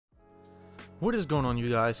What is going on,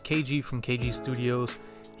 you guys? KG from KG Studios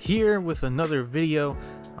here with another video.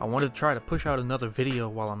 I want to try to push out another video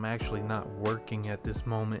while I'm actually not working at this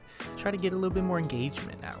moment. Try to get a little bit more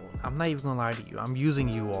engagement out. I'm not even gonna lie to you, I'm using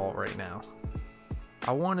you all right now.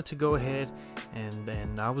 I wanted to go ahead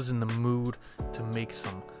and I was in the mood to make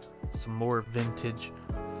some more vintage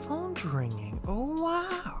phones ringing. Oh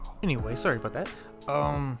wow. Anyway, sorry about that.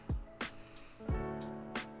 I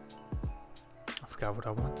forgot what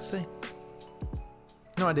I wanted to say.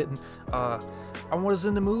 No, I didn't. I was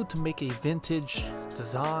in the mood to make a vintage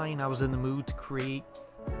design. I was in the mood to create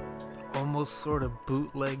almost sort of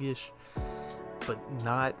bootlegish, but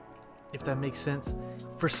not, if that makes sense.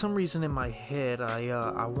 For some reason in my head,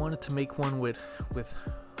 I wanted to make one with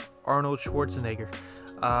Arnold Schwarzenegger.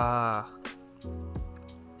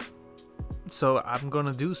 So I'm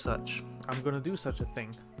gonna do such. I'm gonna do such a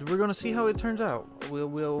thing. We're gonna see how it turns out.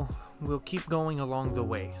 We'll keep going along the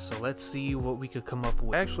way. So let's see what we could come up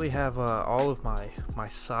with. I actually have all of my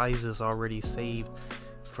sizes already saved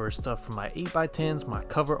for stuff from my 8x10s, my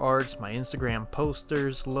cover arts, my Instagram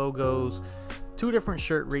posters, logos, 2 different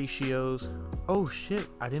shirt ratios. Oh shit,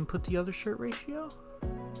 I didn't put the other shirt ratio?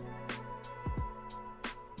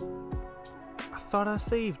 I thought I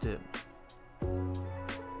saved it.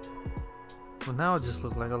 Well, now I just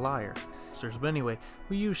look like a liar. But anyway,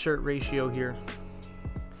 we use shirt ratio here.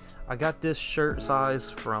 I got this shirt size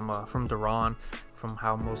from Duran, from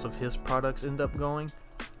how most of his products end up going,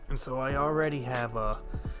 and so I already have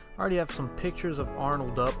some pictures of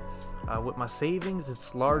Arnold up with my savings.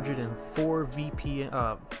 It's larger than 4 VPN.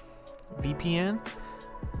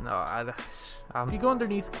 No, if you go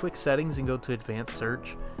underneath quick settings and go to advanced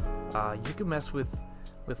search, you can mess with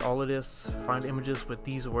all of this, find images with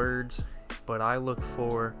these words, but I look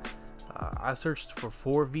for I searched for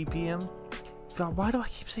 4 VPN. God, why do I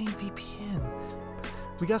keep saying VPN?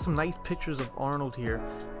 We got some nice pictures of Arnold here.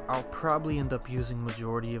 I'll probably end up using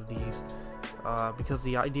majority of these because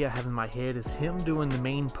the idea I have in my head is him doing the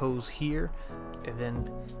main pose here, and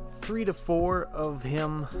then 3 to 4 of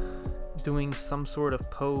him doing some sort of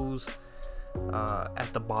pose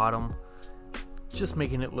at the bottom, just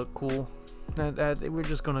making it look cool. We're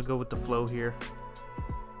just gonna go with the flow here.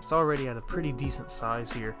 It's already at a pretty decent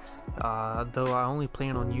size here, though I only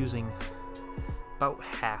plan on using about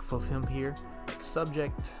half of him here. Like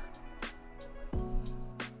subject,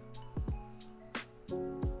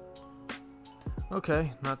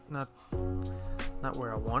 okay, not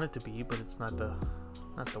where I want it to be, but it's not the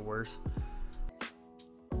worst.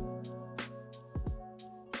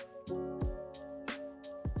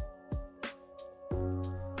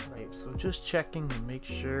 Right, so just checking to make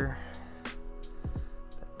sure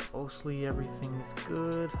that mostly everything is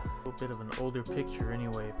good. A little bit of an older picture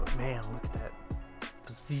anyway, but man, look at that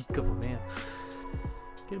physique of a man.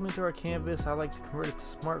 Get him into our canvas. I like to convert it to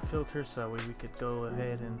smart filters so that way we could go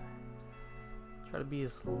ahead and try to be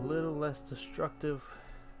as little less destructive.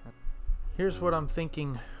 Here's what I'm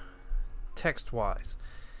thinking text wise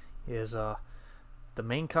is the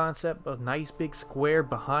main concept of nice big square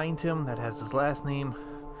behind him that has his last name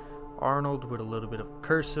Arnold with a little bit of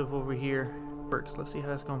cursive over here. Works. Let's see how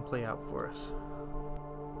that's going to play out for us.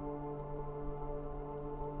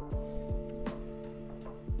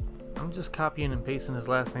 I'm just copying and pasting his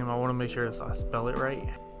last name. I want to make sure I spell it right.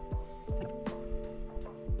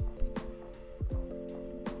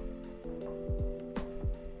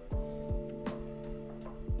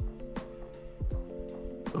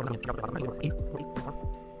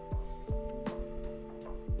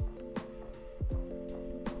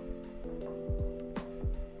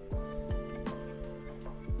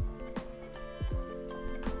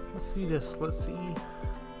 Let's see this. Let's see.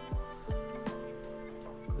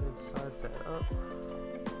 Size that up.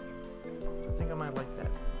 I think I might like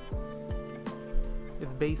that.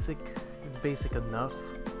 It's basic enough.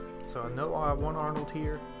 So I know I want Arnold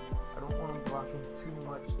here. I don't want him blocking too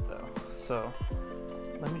much though. So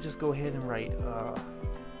let me just go ahead and write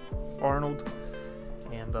Arnold,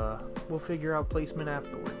 and we'll figure out placement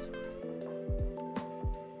afterwards.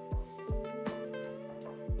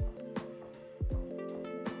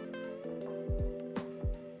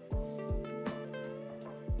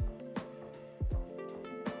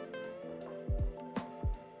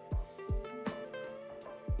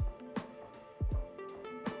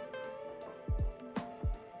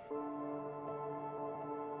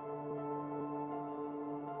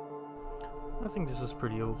 I think this is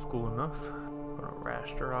pretty old school enough. I'm gonna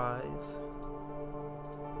rasterize.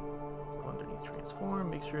 Go underneath transform,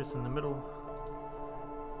 make sure it's in the middle.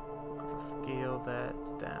 I'm gonna scale that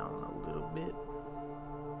down a little bit.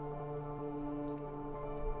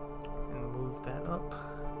 And move that up.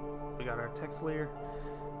 we got our text layer.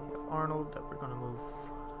 We have Arnold that we're going to move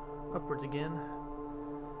upwards again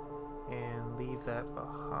and leave that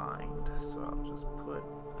behind. So I'll just put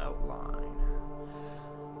outline.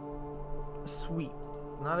 Sweet.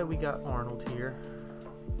 Now that we got Arnold here,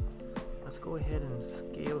 let's go ahead and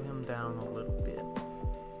scale him down a little bit.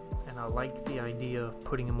 And I like the idea of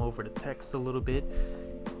putting him over the text a little bit.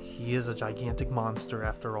 He is a gigantic monster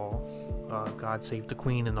after all. God save the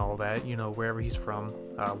Queen and all that, you know, wherever he's from,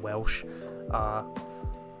 Welsh.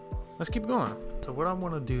 Let's keep going. So what I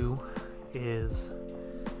want to do is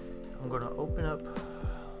I'm going to open up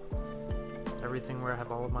everything where I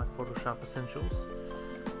have all of my Photoshop essentials.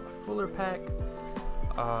 Fuller pack.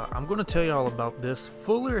 I'm going to tell you all about this.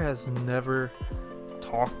 Fuller has never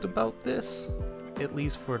talked about this, at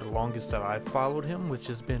least for the longest that I've followed him, which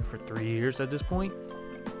has been for 3 years at this point.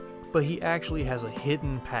 But he actually has a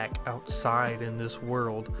hidden pack outside in this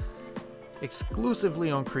world,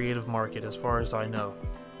 exclusively on Creative Market as far as I know.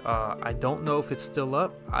 I don't know if it's still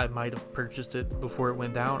up. I might have purchased it before it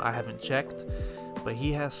went down. I haven't checked. But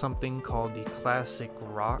he has something called the Classic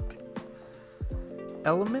Rock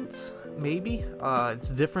Elements, maybe.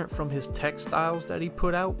 It's different from his textiles that he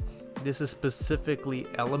put out. This is specifically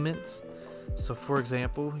Elements. So for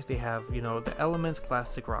example, they have, you know, the Elements,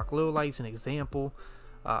 Classic Rock Lowlights, an example.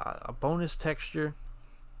 A bonus texture,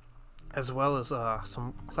 as well as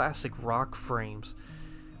some classic rock frames,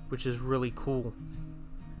 which is really cool.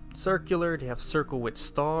 Circular, they have circle with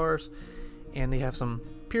stars, and they have some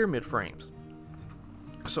pyramid frames.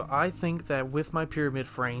 So I think that with my pyramid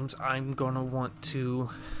frames, I'm gonna want to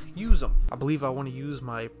use them. I believe I want to use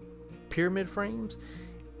my pyramid frames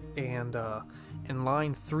and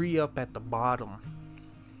line 3 up at the bottom,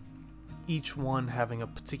 each one having a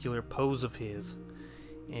particular pose of his.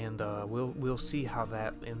 And we'll see how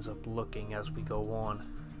that ends up looking as we go on.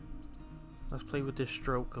 Let's play with this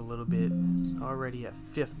stroke a little bit. It's already at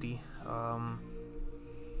 50. I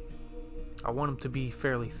want them to be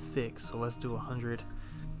fairly thick, so let's do 100.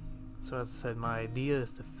 So as I said, my idea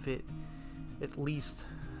is to fit at least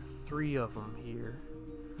 3 of them here.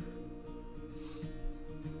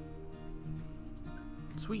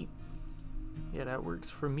 Sweet. Yeah, that works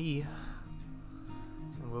for me.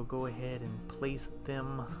 We'll go ahead and place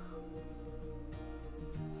them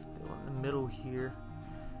still in the middle here,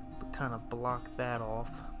 but kind of block that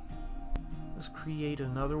off. Let's create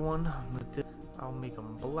another one with this. I'll make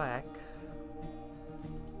them black.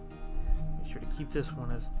 Make sure to keep this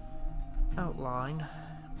one as outline,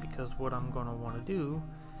 because what I'm going to want to do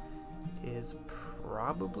is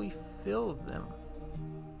probably fill them.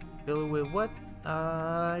 Fill it with what?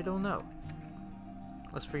 I don't know.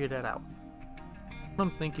 Let's figure that out. What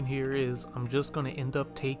I'm thinking here is I'm just going to end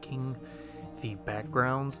up taking the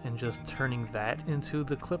backgrounds and just turning that into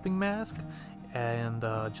the clipping mask, and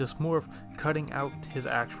just more of cutting out his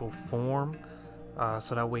actual form,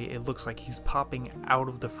 so that way it looks like he's popping out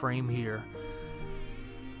of the frame here.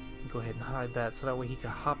 Go ahead and hide that so that way he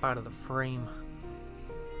can hop out of the frame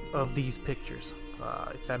of these pictures,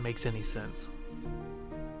 if that makes any sense.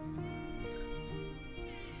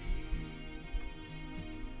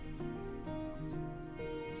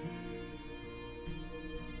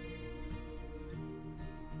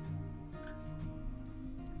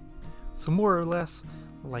 So more or less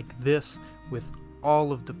like this with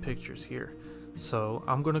all of the pictures here. So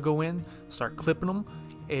I'm going to go in, start clipping them,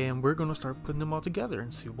 and we're going to start putting them all together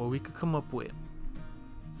and see what we could come up with.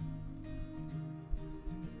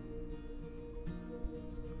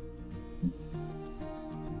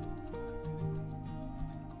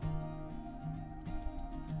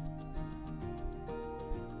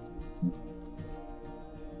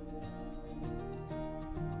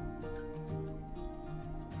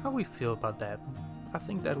 How we feel about that? I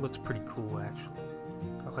think that looks pretty cool actually.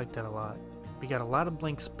 I like that a lot. We got a lot of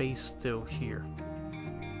blank space still here.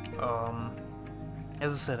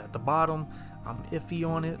 As I said, at the bottom, I'm iffy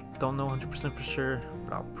on it. Don't know 100% for sure,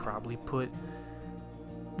 but I'll probably put,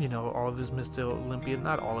 you know, all of his Mr. Olympia,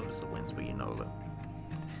 not all of his wins, but you know,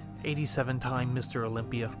 the 87-time Mr.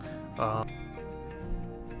 Olympia.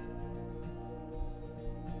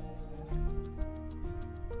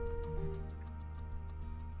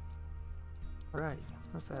 Alright,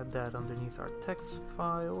 let's add that underneath our text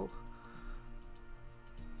file.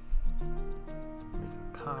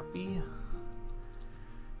 Make a copy,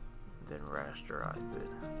 then rasterize it.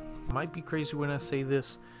 Might be crazy when I say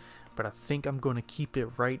this, but I think I'm going to keep it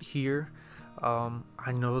right here.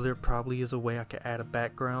 I know there probably is a way I could add a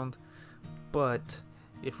background, but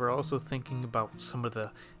if we're also thinking about some of the,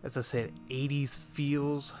 as I said, 80s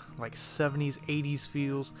feels, like 70s, 80s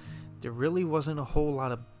feels, there really wasn't a whole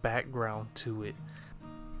lot of background to it.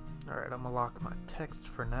 Alright, I'm gonna lock my text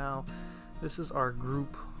for now. This is our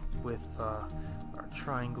group with our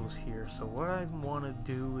triangles here. So what I want to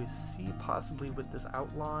do is see possibly with this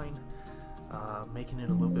outline, making it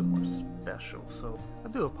a little bit more special. So I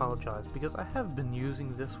do apologize because I have been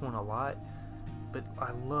using this one a lot, but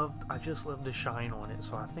I just love the shine on it.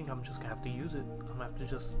 So I think I'm just gonna have to use it. I'm gonna have to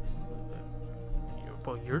just,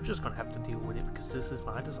 well, you're just gonna have to deal with it because this is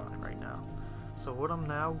my design right now. So what I'm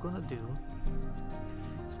now gonna do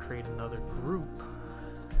is create another group,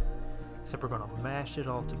 except we're gonna mash it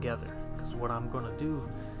all together, because what I'm gonna do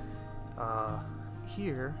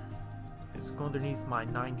here is go underneath my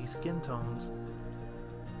 90 skin tones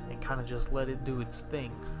and kind of just let it do its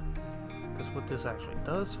thing. Because what this actually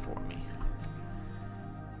does for me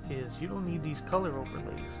is you don't need these color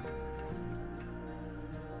overlays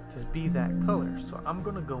to be that color. So I'm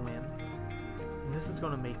gonna go in, and this is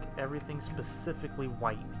gonna make everything specifically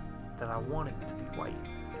white that I want it to be white.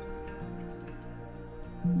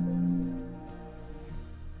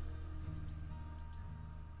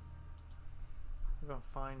 We're gonna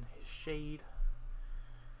find his shade.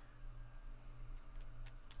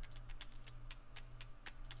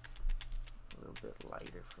 A little bit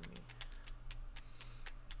lighter for me.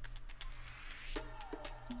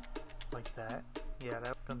 Like that. Yeah,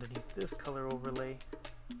 that's underneath this color overlay.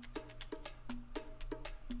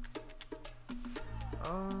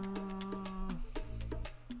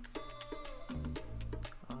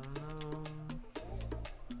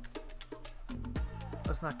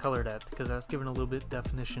 Let's not color that, because that's giving a little bit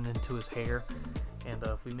definition into his hair, and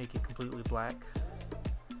if we make it completely black,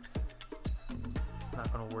 it's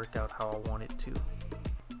not going to work out how I want it to.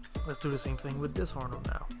 Let's do the same thing with this Arnold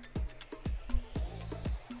now.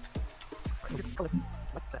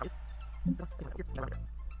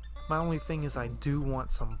 My only thing is I do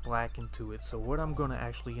want some black into it, so what I'm going to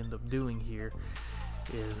actually end up doing here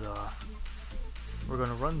is we're going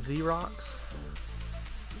to run Xerox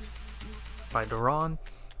by Duran,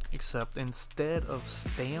 except instead of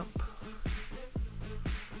stamp,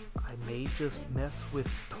 I may just mess with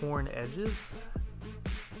torn edges.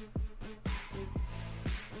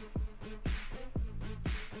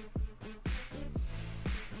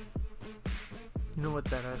 You know what,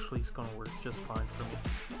 that actually is going to work just fine for me.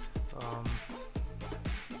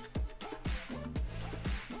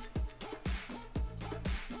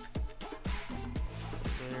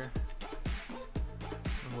 There,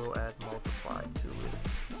 and we'll add multiply to it.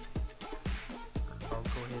 I'll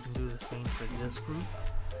go ahead and do the same for this group.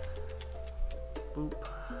 Boop.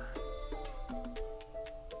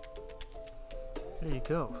 There you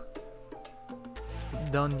go.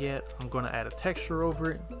 Done yet. I'm going to add a texture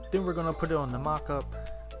over it, then we're going to put it on the mock-up,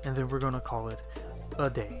 and then we're going to call it a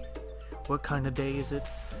day. What kind of day is it?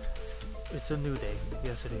 It's a new day.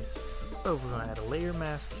 Yes, it is. So we're going to add a layer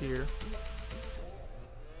mask here.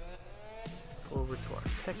 Go over to our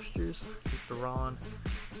textures, Duran,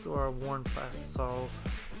 do our worn plastisols.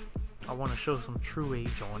 I want to show some true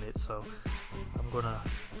age on it, so I'm going to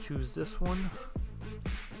choose this one,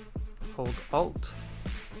 hold Alt,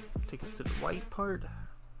 take us to the white part.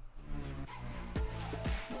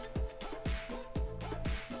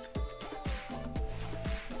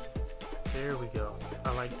 There we go.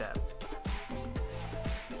 I like that.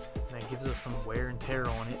 And that gives us some wear and tear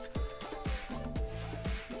on it.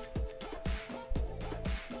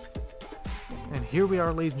 And here we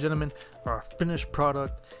are, ladies and gentlemen, our finished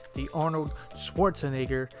product, the Arnold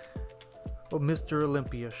Schwarzenegger Mr.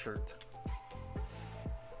 Olympia shirt.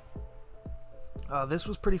 This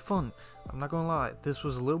was pretty fun. I'm not gonna lie, this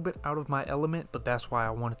was a little bit out of my element, but that's why I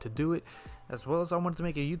wanted to do it, as well as I wanted to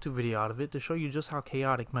make a YouTube video out of it to show you just how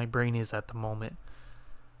chaotic my brain is at the moment.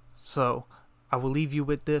 So I will leave you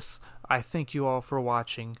with this. I thank you all for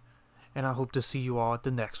watching, and I hope to see you all at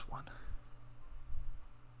the next one.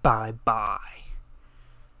 Bye bye.